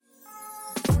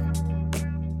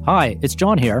Hi, it's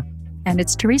John here. And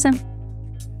it's Teresa.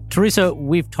 Teresa,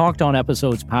 we've talked on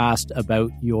episodes past about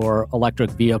your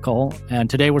electric vehicle, and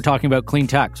today we're talking about clean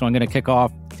tech. So I'm going to kick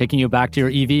off taking you back to your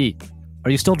EV. Are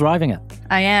you still driving it?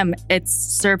 I am. It's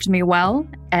served me well.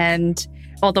 And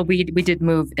although we did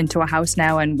move into a house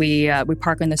now and we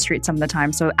park on the street some of the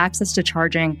time, so access to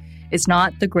charging is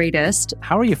not the greatest.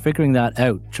 How are you figuring that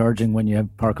out, charging when you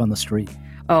park on the street?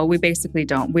 Oh, we basically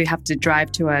don't. We have to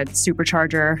drive to a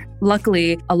supercharger.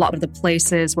 Luckily, a lot of the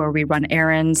places where we run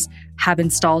errands have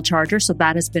installed chargers, so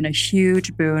that has been a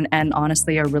huge boon and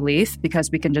honestly a relief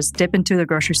because we can just dip into the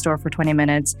grocery store for 20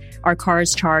 minutes. Our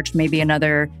car's charged maybe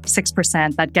another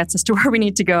 6%. That gets us to where we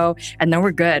need to go, and then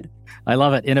we're good. I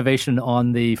love it. Innovation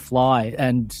on the fly.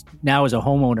 And now as a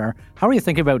homeowner, how are you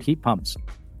thinking about heat pumps?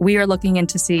 We are looking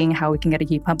into seeing how we can get a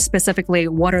heat pump. Specifically,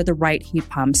 what are the right heat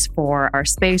pumps for our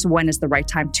space? When is the right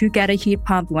time to get a heat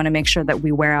pump? We want to make sure that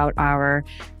we wear out our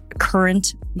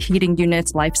current heating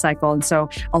units life cycle. And so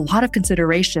a lot of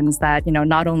considerations that,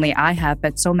 not only I have,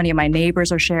 but so many of my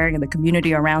neighbors are sharing in the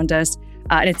community around us.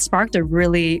 And it sparked a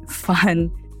really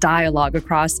fun dialogue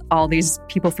across all these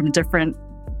people from different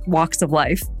walks of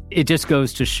life. It just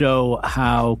goes to show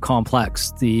how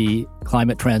complex the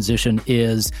climate transition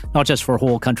is, not just for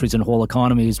whole countries and whole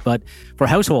economies, but for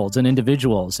households and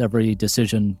individuals. Every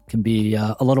decision can be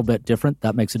a little bit different.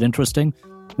 That makes it interesting,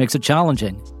 makes it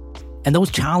challenging. And those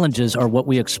challenges are what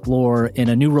we explore in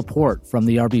a new report from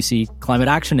the RBC Climate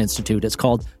Action Institute. It's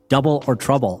called Double or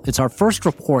Trouble. It's our first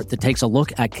report that takes a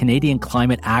look at Canadian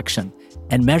climate action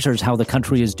and measures how the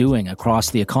country is doing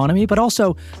across the economy, but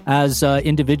also as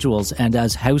individuals and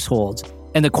as households.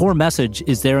 And the core message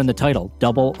is there in the title,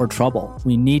 Double or Trouble.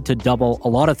 We need to double a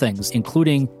lot of things,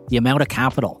 including the amount of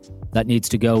capital that needs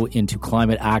to go into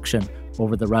climate action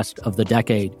over the rest of the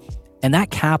decade. And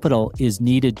that capital is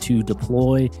needed to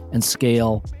deploy and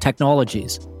scale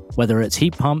technologies, whether it's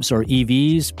heat pumps or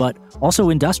EVs, but also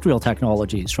industrial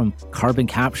technologies from carbon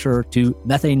capture to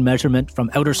methane measurement from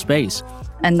outer space.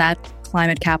 And that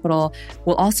climate capital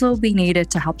will also be needed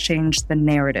to help change the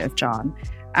narrative, John.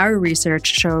 Our research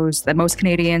shows that most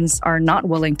Canadians are not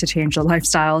willing to change their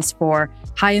lifestyles for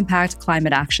high-impact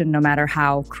climate action, no matter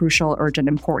how crucial, urgent,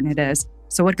 important it is.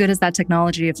 So what good is that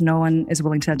technology if no one is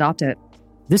willing to adopt it?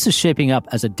 This is shaping up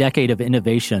as a decade of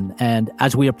innovation, and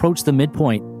as we approach the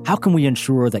midpoint, how can we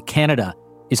ensure that Canada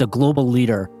is a global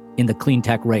leader in the clean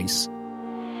tech race?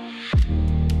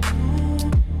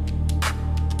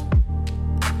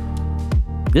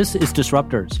 This is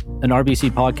Disruptors, an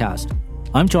RBC podcast.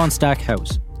 I'm John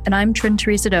Stackhouse. And I'm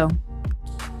Teresa Doe.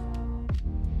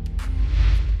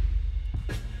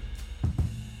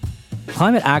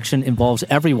 Climate action involves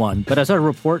everyone, but as our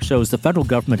report shows, the federal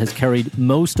government has carried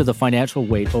most of the financial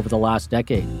weight over the last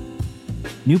decade.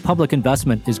 New public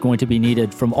investment is going to be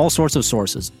needed from all sorts of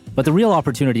sources, but the real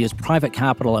opportunity is private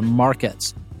capital and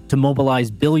markets to mobilize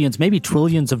billions, maybe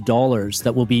trillions of dollars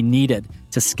that will be needed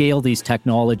to scale these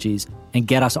technologies and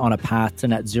get us on a path to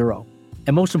net zero.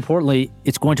 And most importantly,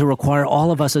 it's going to require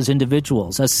all of us as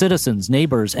individuals, as citizens,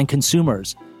 neighbors, and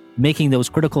consumers, making those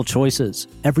critical choices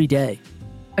every day.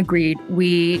 Agreed.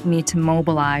 We need to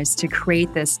mobilize to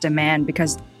create this demand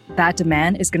because that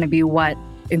demand is going to be what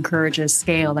encourages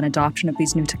scale and adoption of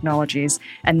these new technologies.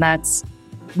 And that's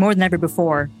more than ever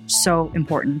before so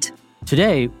important.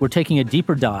 Today, we're taking a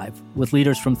deeper dive with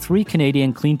leaders from 3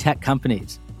 Canadian clean tech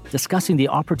companies, discussing the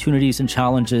opportunities and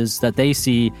challenges that they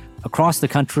see across the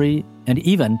country and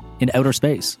even in outer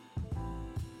space.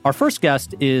 Our first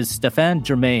guest is Stephane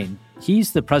Germain.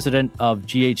 He's the president of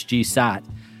GHGSat.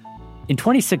 In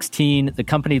 2016, the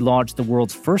company launched the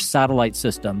world's first satellite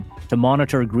system to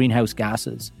monitor greenhouse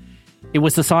gases. It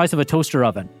was the size of a toaster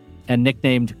oven and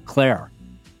nicknamed Claire.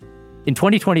 In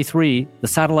 2023, the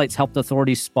satellites helped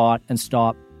authorities spot and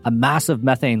stop a massive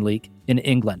methane leak in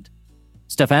England.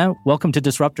 Stephane, welcome to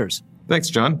Disruptors. Thanks,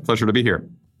 John. Pleasure to be here.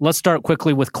 Let's start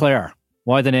quickly with Claire.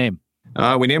 Why the name?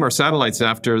 We name our satellites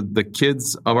after the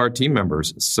kids of our team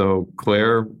members. So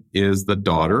Claire is the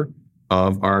daughter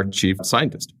of our chief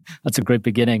scientist. That's a great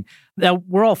beginning. Now,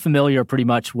 we're all familiar pretty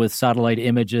much with satellite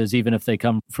images, even if they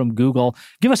come from Google.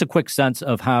 Give us a quick sense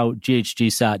of how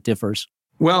GHGSat differs.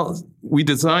 Well, we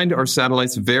designed our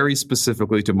satellites very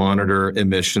specifically to monitor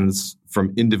emissions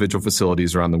from individual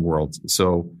facilities around the world.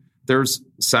 So there's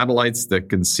satellites that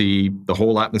can see the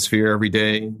whole atmosphere every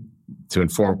day to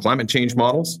inform climate change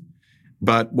models.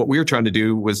 But what we were trying to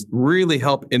do was really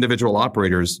help individual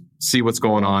operators see what's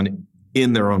going on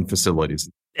in their own facilities.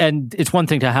 And it's one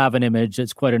thing to have an image,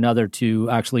 it's quite another to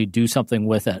actually do something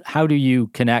with it. How do you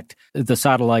connect the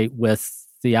satellite with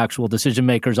the actual decision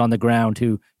makers on the ground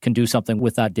who can do something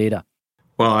with that data?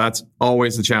 Well, that's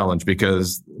always the challenge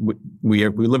because we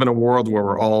live in a world where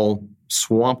we're all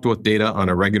swamped with data on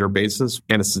a regular basis,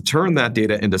 and it's to turn that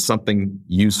data into something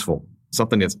useful,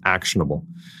 something that's actionable.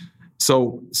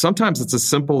 So sometimes it's as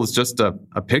simple as just a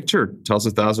picture tells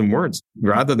 1,000 words,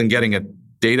 rather than getting a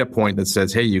data point that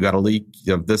says, hey, you got a leak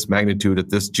of this magnitude at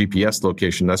this GPS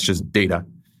location. That's just data.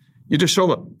 You just show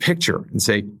them a picture and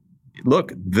say,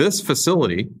 look, this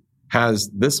facility has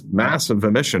this massive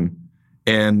emission,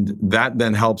 and that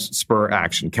then helps spur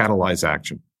action, catalyze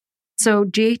action. So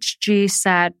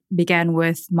GHGSat began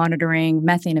with monitoring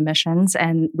methane emissions,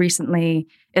 and recently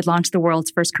it launched the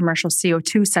world's first commercial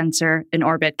CO2 sensor in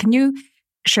orbit. Can you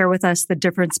share with us the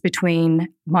difference between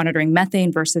monitoring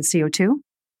methane versus CO2?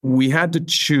 We had to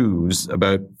choose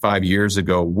about 5 years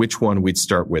ago which one we'd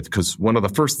start with, because one of the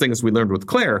first things we learned with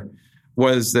Claire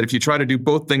was that if you try to do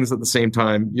both things at the same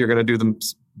time, you're going to do them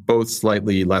both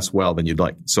slightly less well than you'd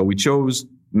like. So we chose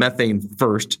methane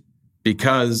first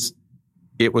because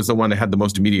it was the one that had the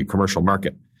most immediate commercial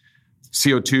market.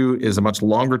 CO2 is a much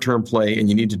longer term play, and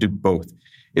you need to do both.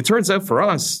 It turns out for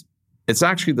us, it's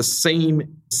actually the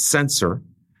same sensor,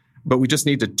 but we just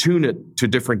need to tune it to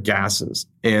different gases.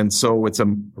 And so it's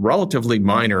a relatively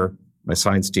minor, my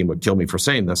science team would kill me for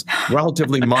saying this,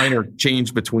 relatively minor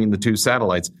change between the two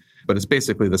satellites, but it's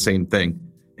basically the same thing.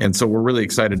 And so we're really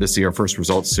excited to see our first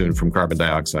results soon from carbon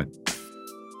dioxide.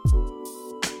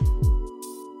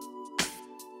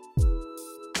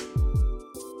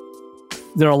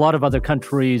 There are a lot of other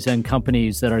countries and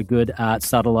companies that are good at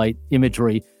satellite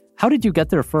imagery. How did you get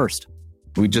there first?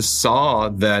 We just saw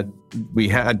that we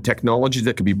had technology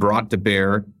that could be brought to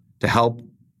bear to help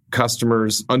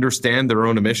customers understand their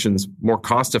own emissions more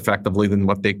cost effectively than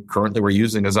what they currently were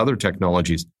using as other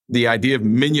technologies. The idea of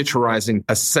miniaturizing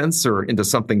a sensor into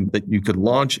something that you could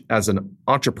launch as an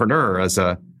entrepreneur, as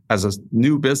a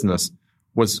new business,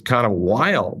 was kind of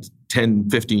wild 10,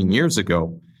 15 years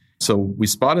ago. So we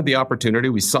spotted the opportunity,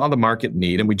 we saw the market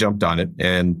need, and we jumped on it,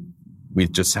 and we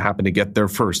just happened to get there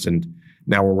first. And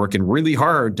now we're working really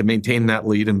hard to maintain that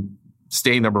lead and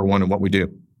stay number one in what we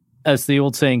do. As the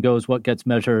old saying goes, what gets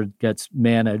measured gets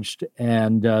managed.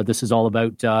 And this is all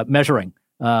about measuring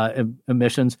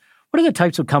emissions. What are the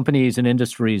types of companies and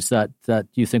industries that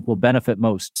you think will benefit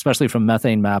most, especially from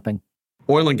methane mapping?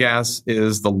 Oil and gas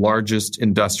is the largest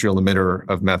industrial emitter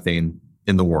of methane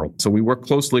in the world. So we work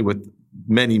closely with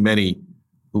many, many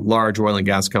large oil and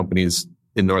gas companies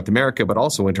in North America, but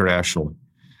also internationally.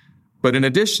 But in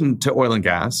addition to oil and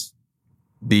gas,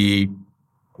 the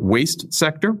waste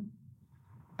sector,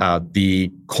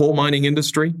 the coal mining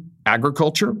industry,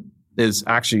 agriculture is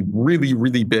actually really,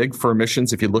 really big for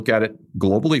emissions. If you look at it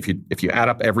globally, if you add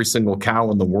up every single cow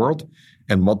in the world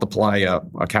and multiply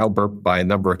a cow burp by a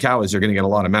number of cows, you're going to get a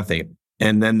lot of methane.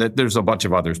 And then there's a bunch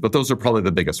of others, but those are probably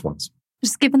the biggest ones.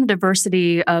 Just given the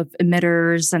diversity of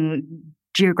emitters and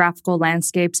geographical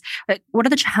landscapes, what are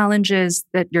the challenges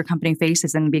that your company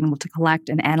faces in being able to collect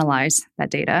and analyze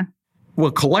that data? Well,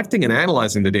 collecting and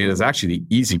analyzing the data is actually the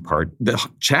easy part. The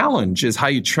challenge is how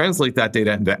you translate that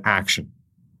data into action.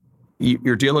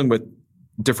 You're dealing with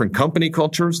different company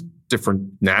cultures,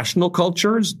 different national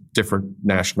cultures, different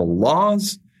national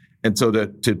laws. And so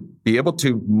to be able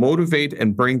to motivate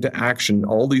and bring to action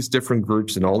all these different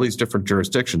groups and all these different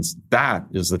jurisdictions, that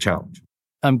is the challenge.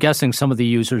 I'm guessing some of the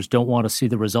users don't want to see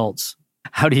the results.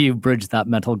 How do you bridge that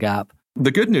mental gap? The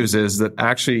good news is that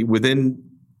actually within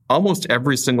almost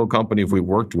every single company we've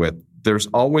worked with, there's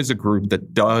always a group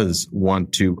that does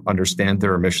want to understand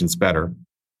their emissions better.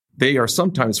 They are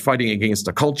sometimes fighting against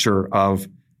a culture of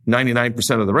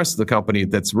 99% of the rest of the company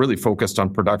that's really focused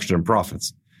on production and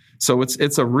profits. So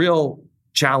it's a real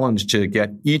challenge to get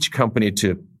each company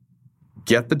to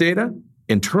get the data,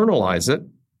 internalize it,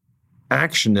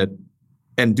 action it,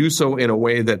 and do so in a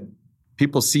way that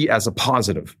people see as a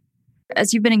positive.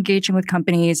 As you've been engaging with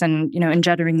companies and,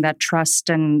 engendering that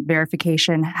trust and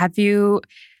verification, have you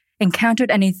encountered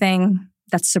anything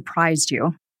that surprised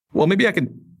you? Well, maybe I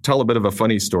can tell a bit of a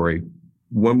funny story.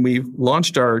 When we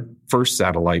launched our first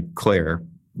satellite, Claire,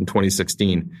 in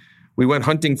 2016, we went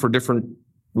hunting for different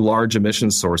large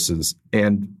emission sources,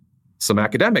 and some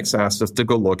academics asked us to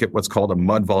go look at what's called a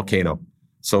mud volcano.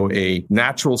 So a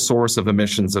natural source of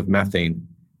emissions of methane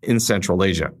in Central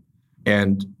Asia.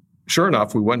 And sure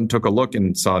enough, we went and took a look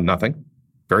and saw nothing.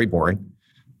 Very boring.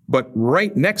 But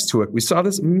right next to it, we saw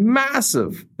this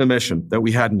massive emission that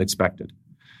we hadn't expected.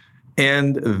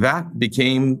 And that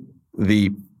became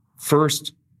the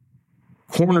first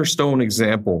cornerstone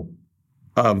example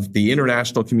of the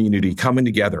international community coming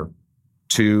together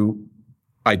to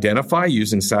identify,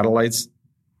 using satellites,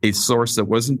 a source that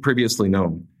wasn't previously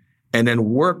known, and then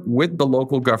work with the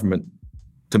local government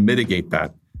to mitigate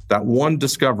that. That one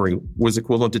discovery was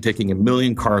equivalent to taking 1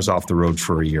 million cars off the road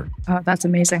for a year. Oh, that's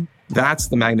amazing. That's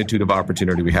the magnitude of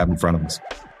opportunity we have in front of us.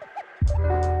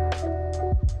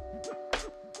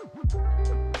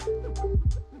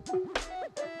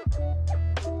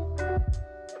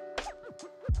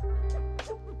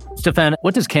 Stephane,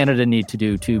 what does Canada need to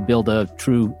do to build a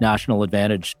true national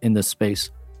advantage in this space?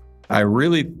 I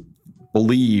really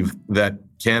believe that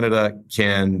Canada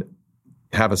can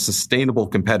have a sustainable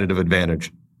competitive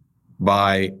advantage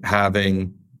by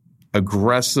having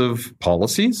aggressive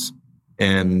policies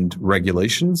and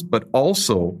regulations, but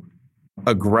also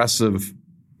aggressive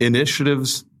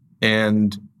initiatives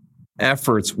and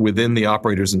efforts within the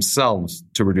operators themselves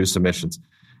to reduce emissions.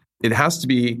 It has to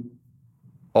be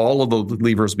all of the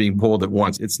levers being pulled at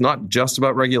once. It's not just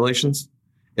about regulations.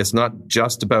 It's not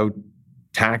just about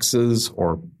taxes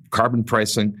or carbon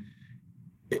pricing.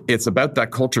 It's about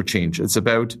that culture change. It's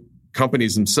about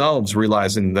companies themselves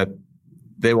realizing that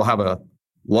they will have a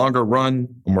longer run,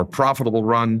 a more profitable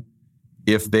run,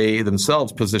 if they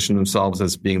themselves position themselves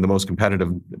as being the most competitive,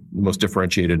 the most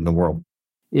differentiated in the world.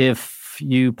 If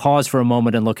you pause for a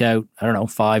moment and look out,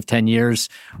 5, 10 years,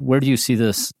 where do you see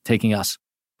this taking us?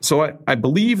 So I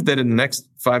believe that in the next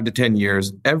 5 to 10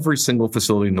 years, every single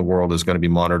facility in the world is going to be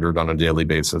monitored on a daily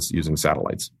basis using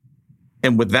satellites.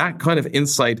 And with that kind of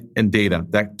insight and data,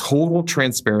 that total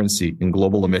transparency in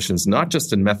global emissions, not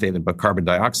just in methane, but carbon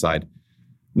dioxide,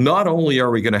 not only are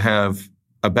we going to have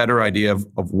a better idea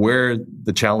of where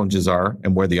the challenges are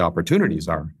and where the opportunities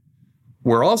are,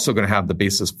 we're also going to have the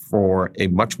basis for a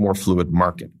much more fluid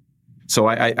market. So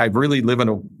I really live in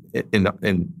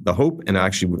the hope, and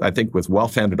actually I think with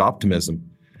well-founded optimism,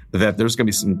 that there's going to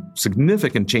be some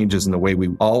significant changes in the way we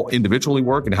all individually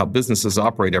work and how businesses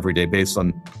operate every day based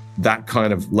on that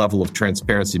kind of level of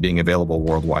transparency being available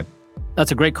worldwide.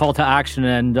 That's a great call to action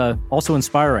and also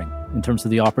inspiring in terms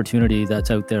of the opportunity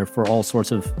that's out there for all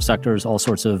sorts of sectors, all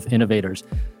sorts of innovators.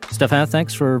 Stephane,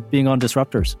 thanks for being on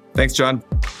Disruptors. Thanks, John.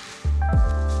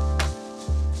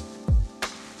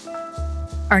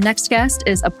 Our next guest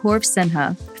is Apoorv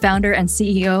Sinha, founder and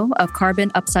CEO of Carbon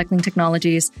Upcycling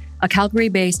Technologies, a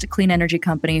Calgary-based clean energy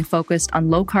company focused on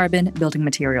low-carbon building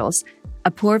materials.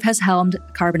 Apoorv has helmed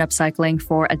carbon upcycling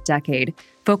for a decade,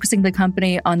 focusing the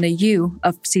company on the U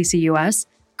of CCUS,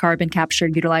 carbon capture,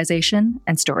 utilization,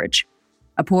 and storage.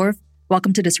 Apoorv,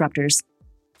 welcome to Disruptors.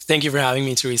 Thank you for having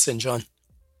me, Teresa and John.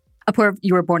 Apoorv,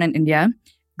 you were born in India,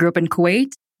 grew up in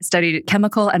Kuwait, studied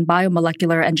chemical and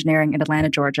biomolecular engineering in Atlanta,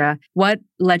 Georgia. What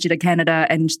led you to Canada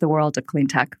and the world of clean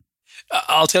tech?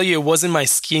 I'll tell you, it wasn't my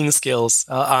skiing skills.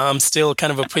 I'm still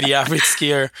kind of a pretty average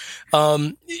skier.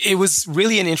 It was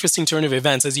really an interesting turn of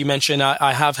events. As you mentioned,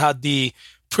 I have had the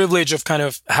privilege of kind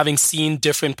of having seen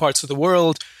different parts of the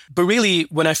world. But really,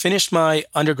 when I finished my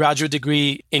undergraduate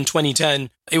degree in 2010,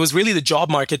 it was really the job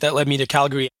market that led me to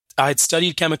Calgary. I had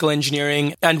studied chemical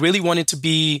engineering and really wanted to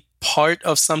be part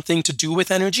of something to do with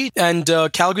energy. And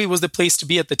Calgary was the place to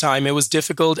be at the time. It was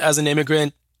difficult as an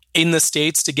immigrant in the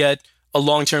States to get a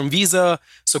long-term visa.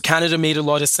 So Canada made a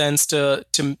lot of sense to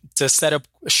set up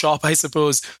a shop, I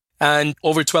suppose. And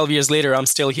over 12 years later, I'm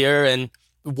still here and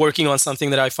working on something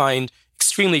that I find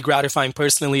extremely gratifying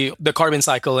personally, the carbon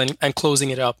cycle and closing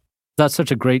it up. That's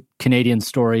such a great Canadian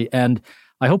story. And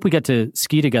I hope we get to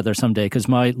ski together someday because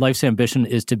my life's ambition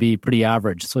is to be pretty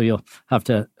average. So you'll have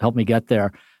to help me get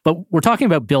there. But we're talking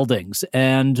about buildings,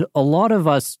 and a lot of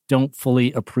us don't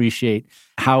fully appreciate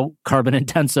how carbon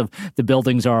intensive the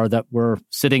buildings are that we're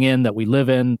sitting in, that we live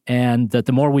in, and that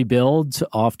the more we build,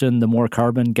 often the more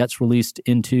carbon gets released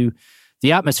into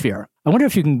the atmosphere. I wonder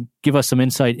if you can give us some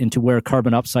insight into where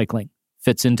carbon upcycling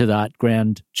fits into that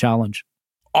grand challenge.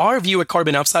 Our view at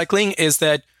carbon upcycling is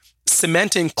that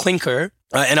cement and clinker,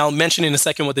 and I'll mention in a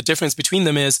second what the difference between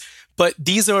them is, but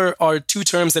these are two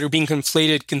terms that are being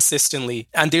conflated consistently.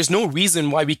 And there's no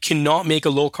reason why we cannot make a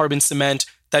low carbon cement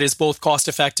that is both cost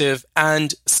effective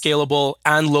and scalable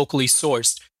and locally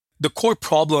sourced. The core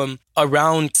problem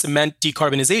around cement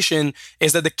decarbonization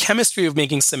is that the chemistry of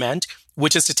making cement,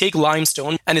 which is to take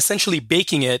limestone and essentially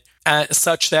baking it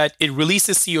such that it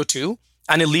releases CO2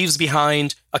 and it leaves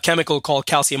behind a chemical called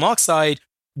calcium oxide,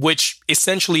 which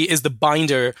essentially is the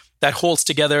binder that holds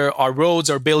together our roads,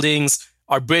 our buildings,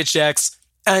 our bridge decks.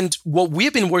 And what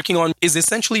we've been working on is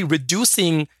essentially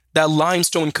reducing that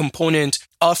limestone component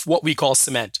of what we call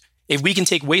cement. If we can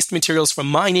take waste materials from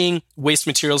mining, waste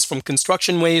materials from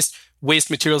construction waste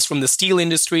materials from the steel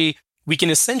industry, we can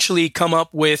essentially come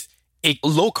up with a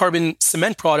low carbon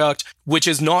cement product, which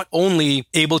is not only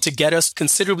able to get us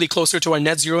considerably closer to our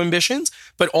net zero ambitions,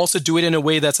 but also do it in a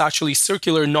way that's actually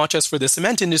circular, not just for the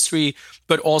cement industry,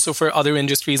 but also for other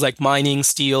industries like mining,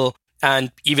 steel,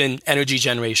 and even energy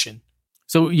generation.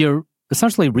 So you're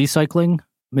essentially recycling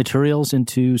materials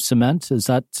into cement. Is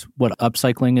that what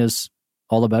upcycling is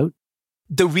all about?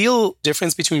 The real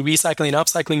difference between recycling and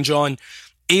upcycling, John,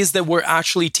 is that we're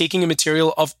actually taking a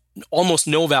material of almost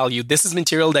no value. This is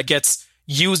material that gets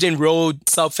used in road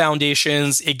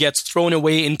sub-foundations. It gets thrown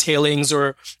away in tailings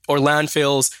or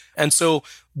landfills. And so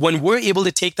when we're able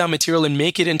to take that material and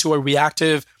make it into a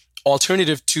reactive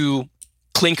alternative to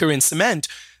clinker and cement,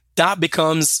 that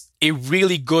becomes a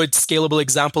really good scalable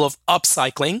example of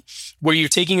upcycling, where you're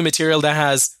taking a material that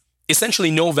has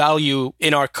essentially no value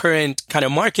in our current kind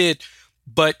of market,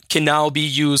 but can now be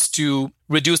used to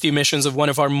reduce the emissions of one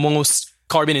of our most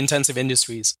carbon-intensive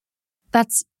industries.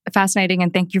 That's fascinating,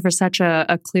 and thank you for such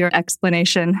a clear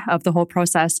explanation of the whole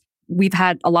process. We've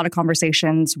had a lot of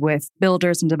conversations with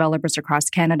builders and developers across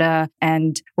Canada,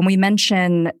 and when we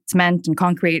mention cement and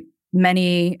concrete,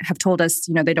 many have told us,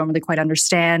 they don't really quite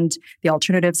understand the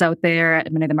alternatives out there.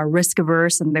 Many of them are risk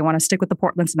averse, and they want to stick with the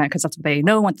Portland cement because that's what they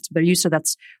know, that's what they're used to,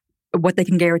 that's what they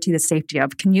can guarantee the safety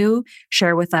of. Can you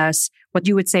share with us what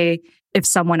you would say if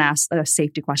someone asked a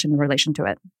safety question in relation to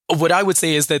it? What I would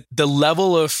say is that the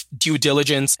level of due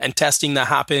diligence and testing that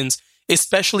happens,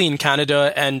 especially in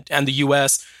Canada and the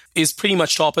US, is pretty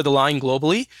much top of the line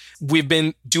globally. We've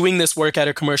been doing this work at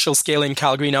a commercial scale in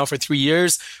Calgary now for 3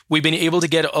 years. We've been able to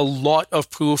get a lot of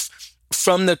proof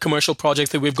from the commercial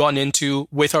projects that we've gotten into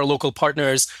with our local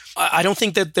partners. I don't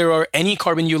think that there are any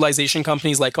carbon utilization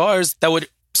companies like ours that would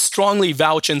strongly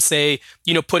vouch and say,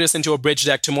 put us into a bridge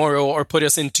deck tomorrow or put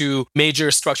us into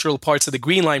major structural parts of the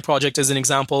Green Line project as an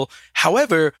example.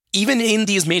 However, even in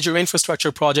these major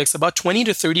infrastructure projects, about 20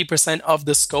 to 30% of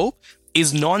the scope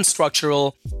is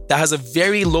non-structural that has a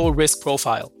very low risk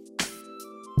profile.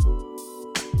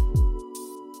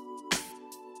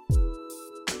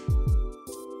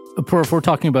 Apoorv, we're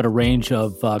talking about a range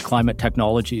of climate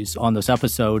technologies on this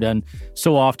episode, and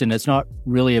so often it's not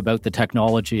really about the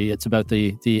technology, it's about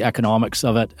the economics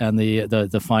of it and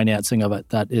the financing of it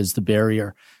that is the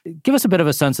barrier. Give us a bit of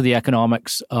a sense of the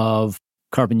economics of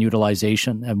carbon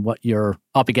utilization and what you're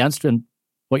up against and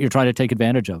what you're trying to take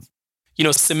advantage of.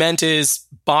 Cement is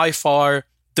by far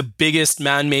the biggest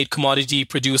man-made commodity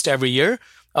produced every year.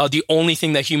 The only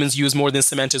thing that humans use more than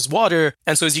cement is water.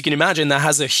 And so as you can imagine, that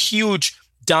has a huge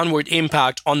downward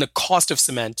impact on the cost of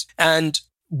cement. And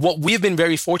what we've been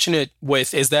very fortunate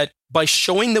with is that by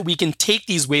showing that we can take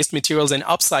these waste materials and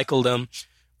upcycle them,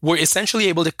 we're essentially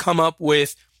able to come up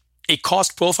with a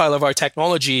cost profile of our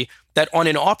technology that on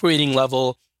an operating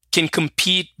level can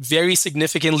compete very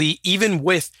significantly even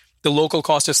with the local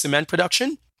cost of cement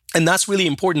production. And that's really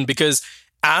important because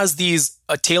as these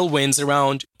tailwinds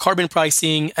around carbon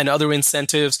pricing and other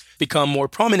incentives become more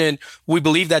prominent, we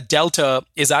believe that delta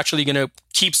is actually going to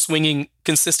keep swinging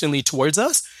consistently towards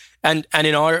us. And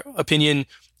in our opinion,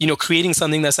 creating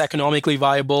something that's economically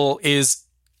viable is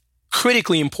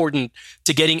critically important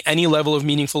to getting any level of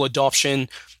meaningful adoption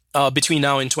between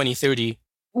now and 2030.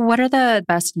 What are the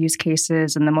best use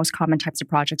cases and the most common types of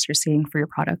projects you're seeing for your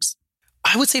products?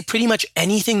 I would say pretty much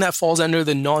anything that falls under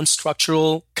the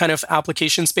non-structural kind of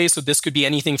application space. So this could be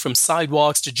anything from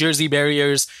sidewalks to jersey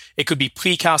barriers. It could be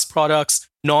precast products,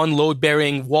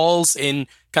 non-load-bearing walls in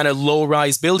kind of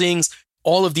low-rise buildings.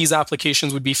 All of these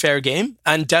applications would be fair game.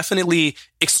 And definitely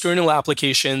external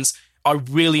applications are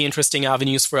really interesting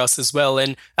avenues for us as well.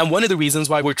 And one of the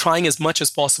reasons why we're trying as much as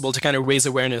possible to kind of raise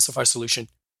awareness of our solution.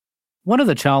 One of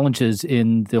the challenges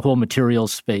in the whole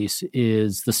materials space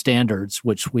is the standards,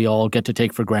 which we all get to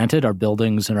take for granted. Our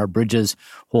buildings and our bridges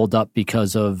hold up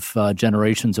because of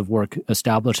generations of work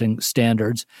establishing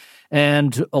standards.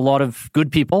 And a lot of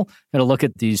good people going to look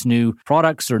at these new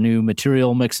products or new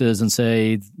material mixes and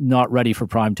say, not ready for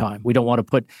prime time. We don't want to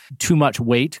put too much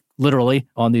weight, literally,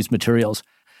 on these materials.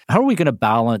 How are we going to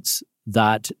balance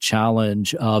that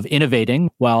challenge of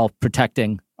innovating while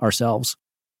protecting ourselves?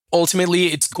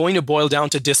 Ultimately, it's going to boil down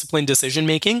to disciplined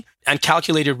decision-making and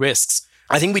calculated risks.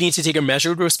 I think we need to take a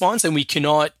measured response, and we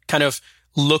cannot kind of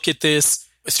look at this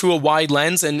through a wide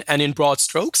lens and in broad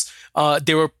strokes.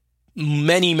 There are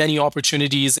many, many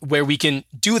opportunities where we can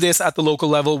do this at the local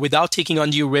level without taking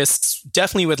undue risks,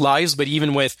 definitely with lives, but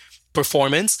even with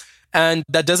performance. And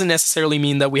that doesn't necessarily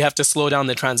mean that we have to slow down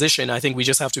the transition. I think we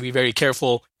just have to be very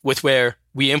careful with where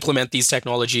we implement these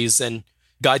technologies and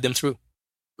guide them through.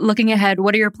 Looking ahead,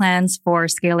 what are your plans for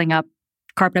scaling up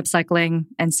carbon upcycling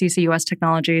and CCUS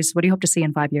technologies? What do you hope to see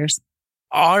in 5 years?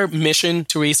 Our mission,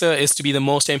 Teresa, is to be the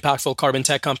most impactful carbon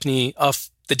tech company of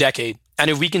the decade. And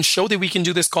if we can show that we can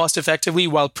do this cost effectively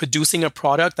while producing a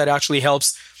product that actually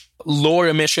helps lower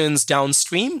emissions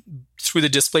downstream through the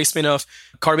displacement of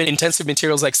carbon intensive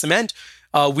materials like cement,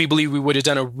 we believe we would have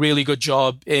done a really good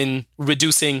job in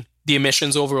reducing the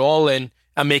emissions overall and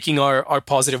making our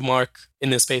positive mark in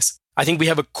this space. I think we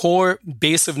have a core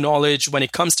base of knowledge when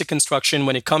it comes to construction,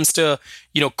 when it comes to,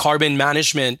 carbon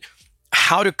management,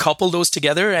 how to couple those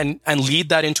together and lead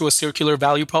that into a circular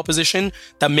value proposition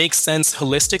that makes sense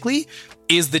holistically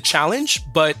is the challenge.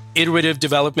 But iterative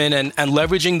development and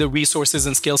leveraging the resources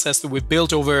and skill sets that we've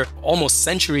built over almost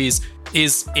centuries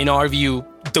is, in our view,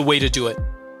 the way to do it.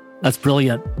 That's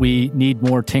brilliant. We need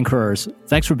more tinkerers.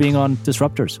 Thanks for being on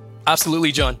Disruptors.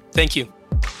 Absolutely, John. Thank you.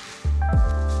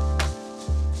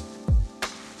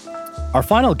 Our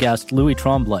final guest, Louis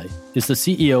Tremblay, is the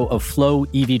CEO of FLO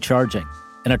EV Charging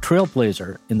and a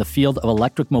trailblazer in the field of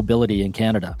electric mobility in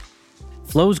Canada.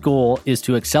 FLO's goal is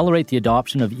to accelerate the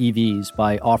adoption of EVs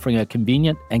by offering a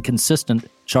convenient and consistent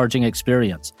charging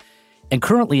experience, and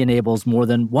currently enables more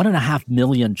than 1.5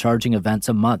 million charging events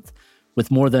a month with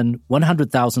more than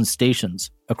 100,000 stations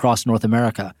across North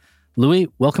America. Louis,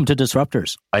 welcome to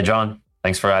Disruptors. Hi, John.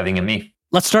 Thanks for having me.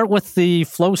 Let's start with the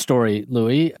FLO story,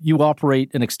 Louis. You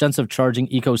operate an extensive charging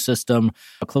ecosystem,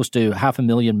 close to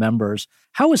 500,000 members.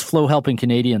 How is FLO helping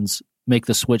Canadians make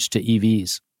the switch to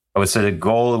EVs? I would say the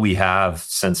goal we have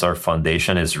since our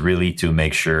foundation is really to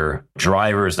make sure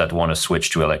drivers that want to switch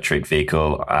to electric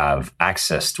vehicle have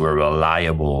access to a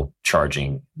reliable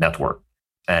charging network,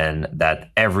 and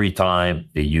that every time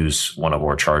they use one of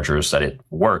our chargers that it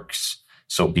works,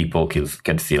 so people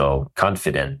can feel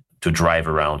confident to drive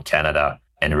around Canada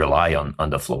and rely on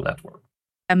the FLO network.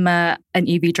 I'm an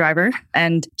EV driver,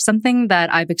 and something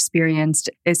that I've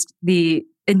experienced is the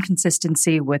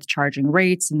inconsistency with charging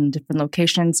rates in different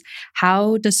locations.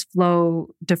 How does FLO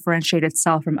differentiate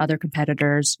itself from other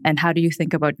competitors, and how do you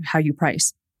think about how you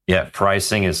price? Yeah,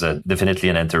 pricing is definitely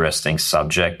an interesting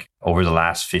subject. Over the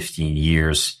last 15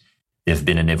 years, there's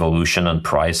been an evolution on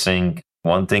pricing.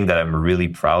 One thing that I'm really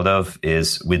proud of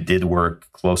is we did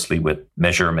work closely with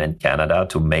Measurement Canada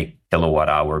to make kilowatt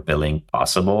hour billing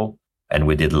possible. And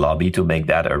we did lobby to make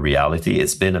that a reality.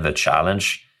 It's been a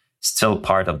challenge, still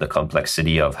part of the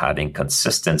complexity of having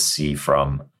consistency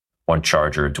from one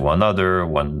charger to another,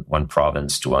 one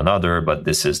province to another. But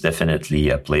this is definitely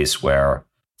a place where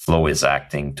FLO is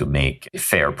acting to make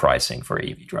fair pricing for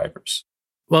EV drivers.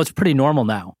 Well, it's pretty normal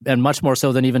now, and much more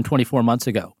so than even 24 months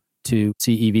ago, to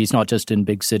see EVs, not just in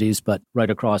big cities, but right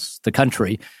across the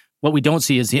country. What we don't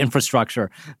see is the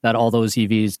infrastructure that all those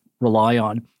EVs rely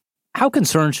on. How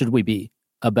concerned should we be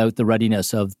about the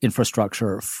readiness of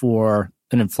infrastructure for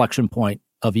an inflection point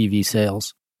of EV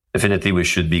sales? Definitely, we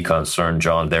should be concerned,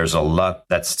 John. There's a lot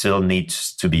that still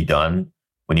needs to be done.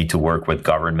 We need to work with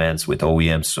governments, with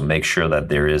OEMs to make sure that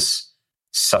there is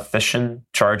sufficient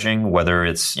charging, whether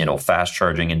it's, fast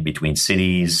charging in between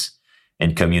cities,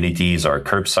 in communities, or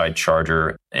curbside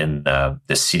charger in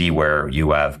the city where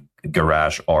you have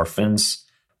garage orphans.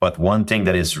 But one thing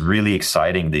that is really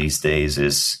exciting these days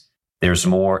is there's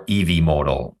more EV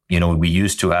model. We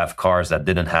used to have cars that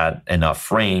didn't have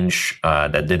enough range,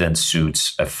 that didn't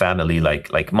suit a family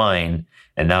like mine.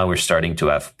 And now we're starting to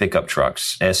have pickup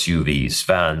trucks, SUVs,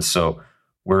 vans. So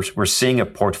we're seeing a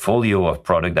portfolio of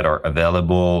products that are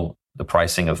available. The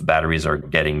pricing of batteries are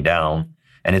getting down.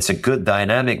 And it's a good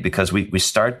dynamic because we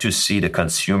start to see the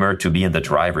consumer to be in the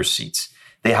driver's seats.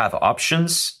 They have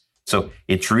options. So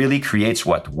it really creates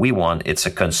what we want. It's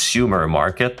a consumer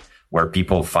market where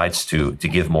people fight to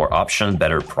give more option,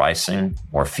 better pricing,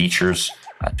 more features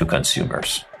to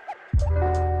consumers.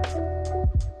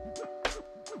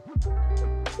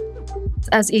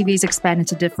 As EVs expand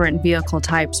into different vehicle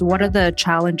types, what are the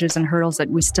challenges and hurdles that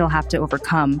we still have to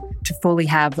overcome to fully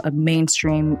have a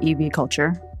mainstream EV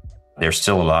culture? There's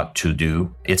still a lot to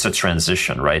do. It's a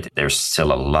transition, right? There's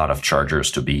still a lot of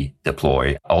chargers to be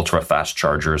deployed, ultra fast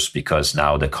chargers, because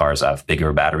now the cars have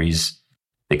bigger batteries.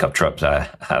 Pickup trucks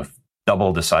have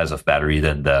double the size of battery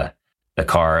than the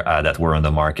car that were on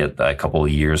the market a couple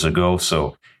of years ago.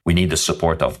 So we need the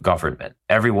support of government.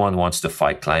 Everyone wants to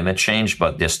fight climate change,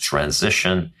 but this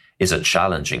transition is a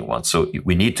challenging one. So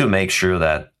we need to make sure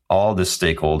that all the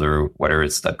stakeholders, whether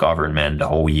it's the government, the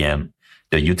OEM,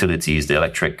 the utilities, the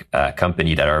electric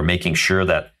company, that are making sure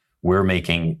that we're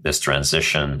making this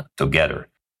transition together.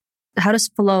 How does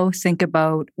FLO think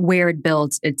about where it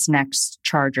builds its next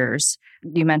chargers?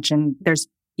 You mentioned there's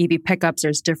EV pickups,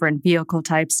 there's different vehicle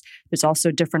types, there's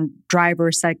also different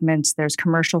driver segments, there's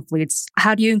commercial fleets.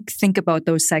 How do you think about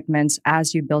those segments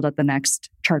as you build up the next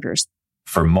chargers?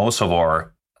 For most of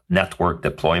our network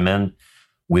deployment,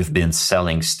 we've been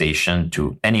selling station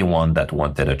to anyone that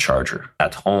wanted a charger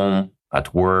at home,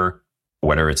 at work,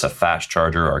 whether it's a fast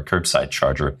charger or a curbside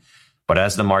charger. But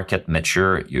as the market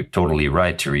mature, you're totally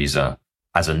right, Teresa.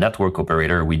 As a network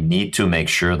operator, we need to make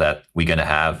sure that we're going to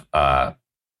have a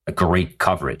great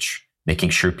coverage,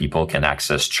 making sure people can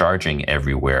access charging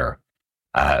everywhere.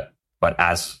 But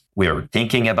as we're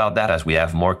thinking about that, as we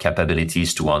have more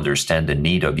capabilities to understand the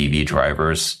need of EV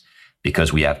drivers,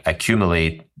 because we have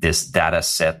accumulate this data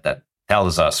set that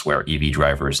tells us where EV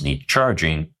drivers need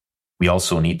charging, we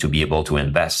also need to be able to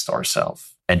invest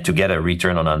ourselves. And to get a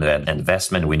return on that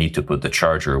investment, we need to put the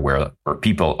charger where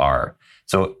people are.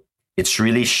 So it's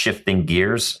really shifting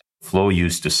gears. FLO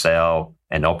used to sell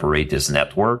and operate this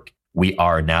network. We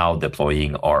are now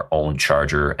deploying our own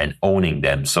charger and owning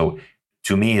them. So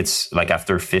to me, it's like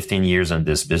after 15 years in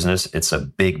this business, it's a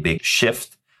big, big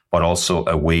shift, but also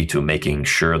a way to making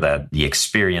sure that the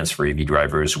experience for EV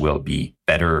drivers will be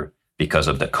better because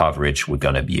of the coverage we're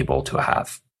going to be able to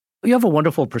have. You have a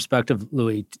wonderful perspective,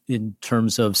 Louis, in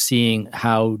terms of seeing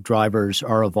how drivers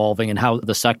are evolving and how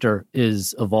the sector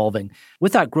is evolving.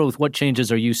 With that growth, what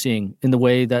changes are you seeing in the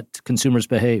way that consumers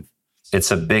behave? It's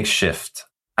a big shift.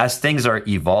 As things are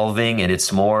evolving and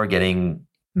it's more getting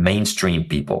mainstream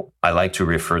people, I like to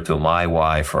refer to my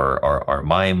wife or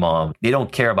my mom. They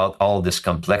don't care about all this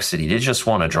complexity. They just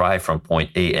want to drive from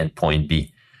point A and point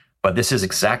B. But this is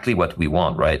exactly what we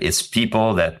want, right? It's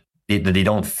people that they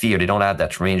don't fear. They don't have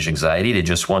that range anxiety. They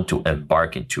just want to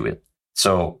embark into it.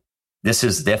 So this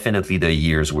is definitely the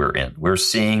years we're in. We're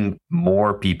seeing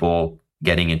more people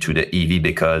getting into the EV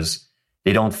because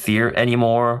they don't fear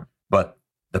anymore. But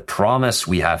the promise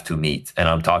we have to meet, and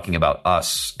I'm talking about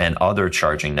us and other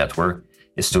charging network,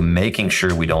 is to making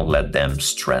sure we don't let them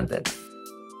stranded.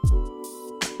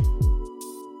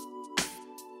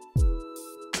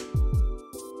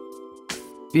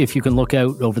 If you can look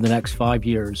out over the next 5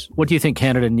 years, what do you think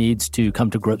Canada needs to come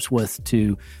to grips with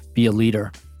to be a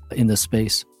leader in this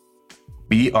space?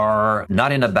 We are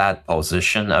not in a bad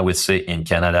position. I would say in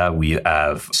Canada, we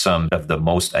have some of the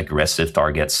most aggressive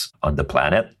targets on the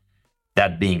planet.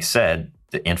 That being said,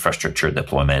 the infrastructure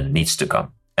deployment needs to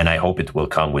come. And I hope it will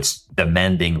come with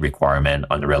demanding requirement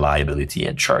on reliability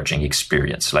and charging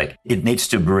experience. Like it needs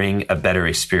to bring a better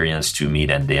experience to me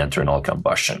than the internal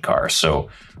combustion car. So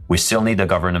we still need the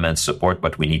government support,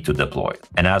 but we need to deploy.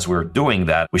 And as we're doing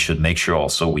that, we should make sure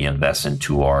also we invest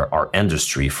into our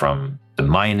industry, from the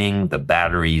mining, the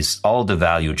batteries, all the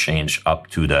value chain up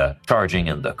to the charging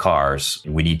in the cars.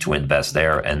 We need to invest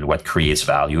there and what creates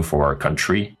value for our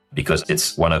country, because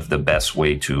it's one of the best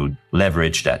way to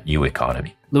leverage that new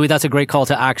economy. Louis, that's a great call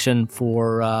to action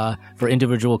for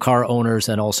individual car owners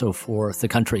and also for the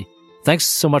country. Thanks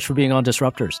so much for being on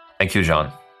Disruptors. Thank you,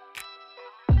 John.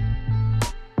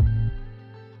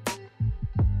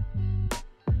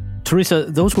 Teresa,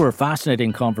 those were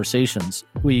fascinating conversations.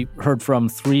 We heard from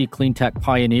 3 clean tech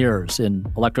pioneers in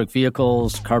electric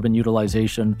vehicles, carbon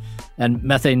utilization, and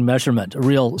methane measurement, a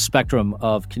real spectrum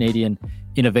of Canadian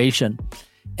innovation.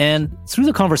 And through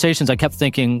the conversations, I kept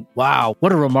thinking, wow,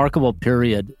 what a remarkable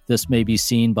period this may be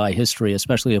seen by history,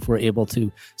 especially if we're able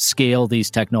to scale these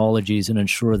technologies and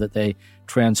ensure that they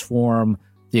transform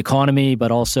the economy,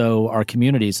 but also our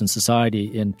communities and society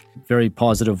in very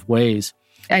positive ways.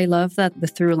 I love that the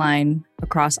through line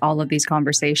across all of these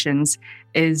conversations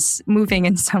is moving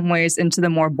in some ways into the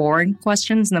more boring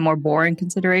questions and the more boring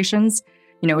considerations.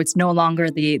 You know, it's no longer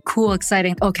the cool,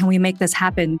 exciting, oh, can we make this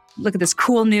happen? Look at this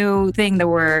cool new thing that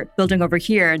we're building over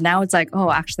here. Now it's like,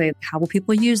 oh, actually, how will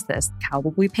people use this? How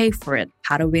will we pay for it?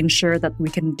 How do we ensure that we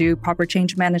can do proper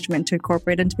change management to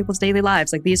incorporate into people's daily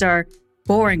lives? Like, these are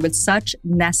boring, but such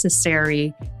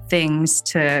necessary things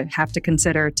to have to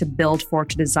consider, to build for,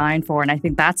 to design for. And I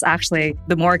think that's actually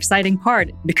the more exciting part,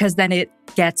 because then it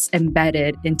gets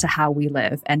embedded into how we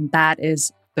live. And that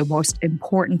is the most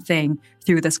important thing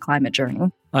through this climate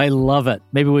journey. I love it.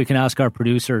 Maybe we can ask our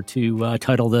producer to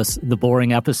title this The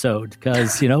Boring Episode,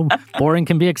 because, you know, boring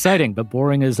can be exciting, but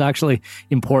boring is actually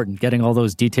important. Getting all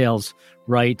those details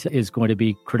right is going to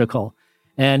be critical.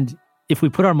 And if we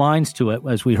put our minds to it,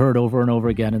 as we heard over and over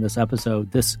again in this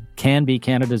episode, this can be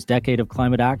Canada's decade of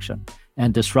climate action,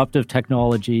 and disruptive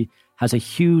technology has a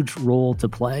huge role to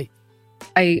play.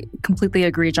 I completely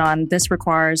agree, John. This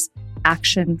requires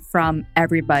action from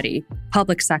everybody,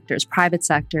 public sectors, private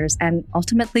sectors, and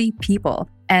ultimately people.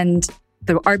 And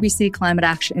the RBC Climate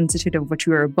Action Institute, of which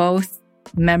we are both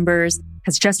members,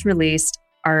 has just released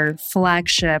our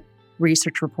flagship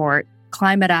research report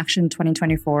Climate Action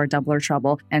 2024 Double or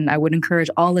Trouble. And I would encourage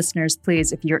all listeners,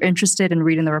 please, if you're interested in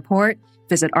reading the report,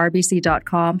 visit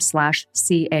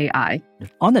rbc.com/CAI.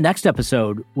 On the next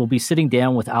episode, we'll be sitting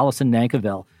down with Alison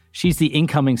Nankivell. She's the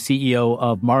incoming CEO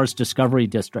of Mars Discovery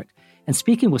District, and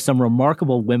speaking with some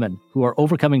remarkable women who are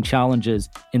overcoming challenges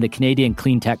in the Canadian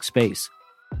clean tech space.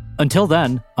 Until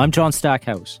then, I'm John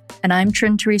Stackhouse. And I'm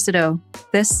Trin Teresa Do.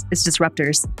 This is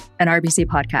Disruptors, an RBC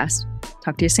podcast.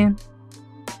 Talk to you soon.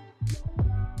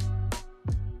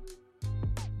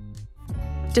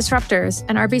 Disruptors,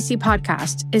 an RBC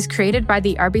podcast, is created by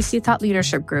the RBC Thought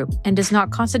Leadership Group and does not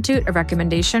constitute a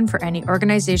recommendation for any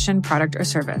organization, product, or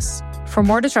service. For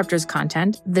more Disruptors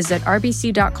content, visit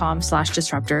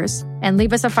rbc.com/disruptors and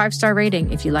leave us a 5-star rating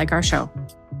if you like our show.